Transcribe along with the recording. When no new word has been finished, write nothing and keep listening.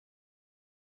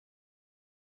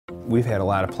We've had a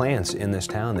lot of plants in this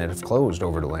town that have closed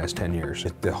over the last 10 years.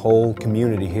 The whole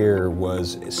community here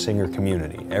was a Singer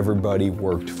community. Everybody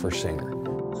worked for Singer.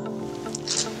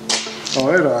 Oh,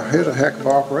 it had a heck of an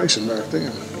operation back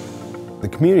then. The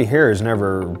community here has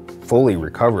never fully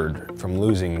recovered from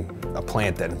losing a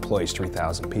plant that employs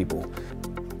 3,000 people.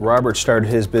 Robert started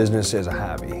his business as a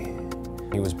hobby.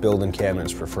 He was building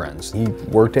cabinets for friends. He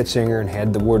worked at Singer and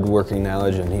had the woodworking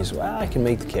knowledge, and he said, well, I can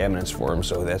make the cabinets for him,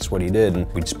 so that's what he did. And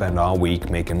we'd spend all week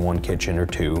making one kitchen or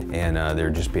two, and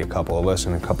there'd just be a couple of us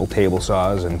and a couple table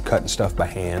saws and cutting stuff by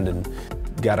hand. And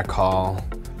got a call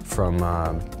from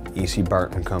E.C.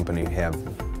 Barton Company, have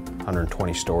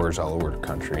 120 stores all over the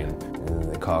country, and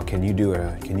they call, can you do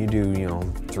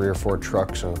 3 or 4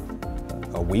 trucks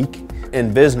a week?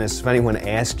 In business, if anyone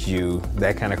asks you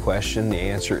that kind of question, the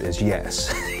answer is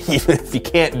yes. Even if you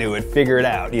can't do it, figure it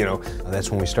out,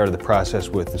 That's when we started the process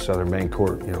with the Southern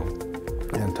Bancorp,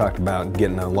 and talked about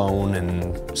getting a loan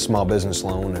and small business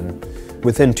loan. And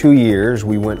within 2 years,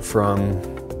 we went from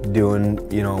doing,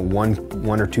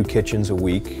 one or two kitchens a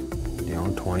week,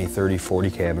 20, 30,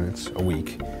 40 cabinets a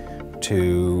week,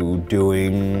 to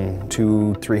doing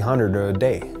 200-300 a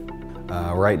day.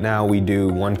 Right now we do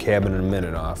 1 cabinet a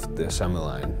minute off the assembly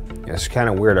line. It's kind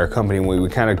of weird, our company, we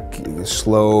kind of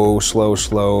slow,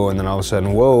 and then all of a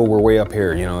sudden, whoa, we're way up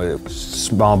here.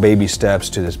 Small baby steps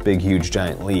to this big, huge,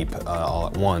 giant leap all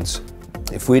at once.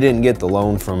 If we didn't get the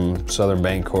loan from Southern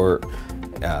Bancorp,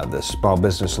 the small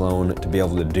business loan, to be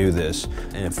able to do this,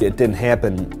 and if it didn't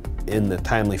happen in the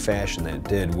timely fashion that it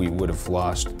did, we would have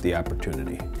lost the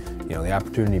opportunity. The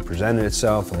opportunity presented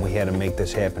itself, and we had to make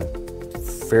this happen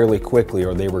fairly quickly,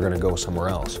 or they were going to go somewhere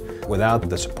else. Without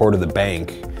the support of the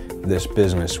bank, this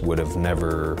business would have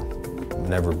never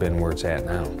been where it's at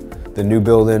now. The new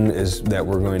building that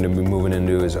we're going to be moving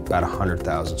into is about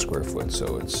 100,000 square foot,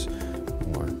 so it's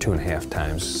 2.5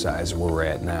 times the size of where we're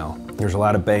at now. There's a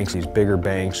lot of banks, these bigger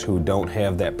banks, who don't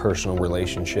have that personal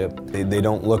relationship. They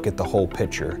don't look at the whole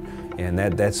picture, and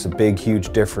that's a big,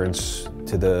 huge difference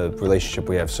to the relationship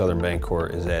we have with Southern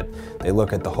Bancorp, is that they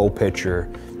look at the whole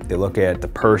picture. They look at the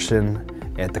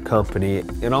person, at the company,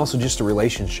 and also just the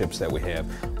relationships that we have.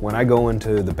 When I go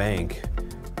into the bank,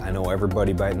 I know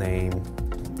everybody by name.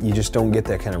 You just don't get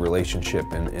that kind of relationship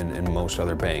in most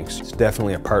other banks. It's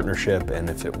definitely a partnership, and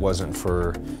if it wasn't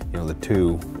for the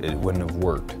two, it wouldn't have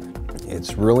worked.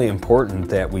 It's really important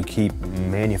that we keep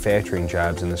manufacturing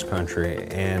jobs in this country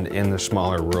and in the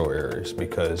smaller rural areas,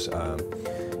 because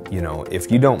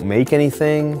if you don't make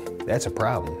anything, that's a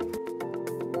problem.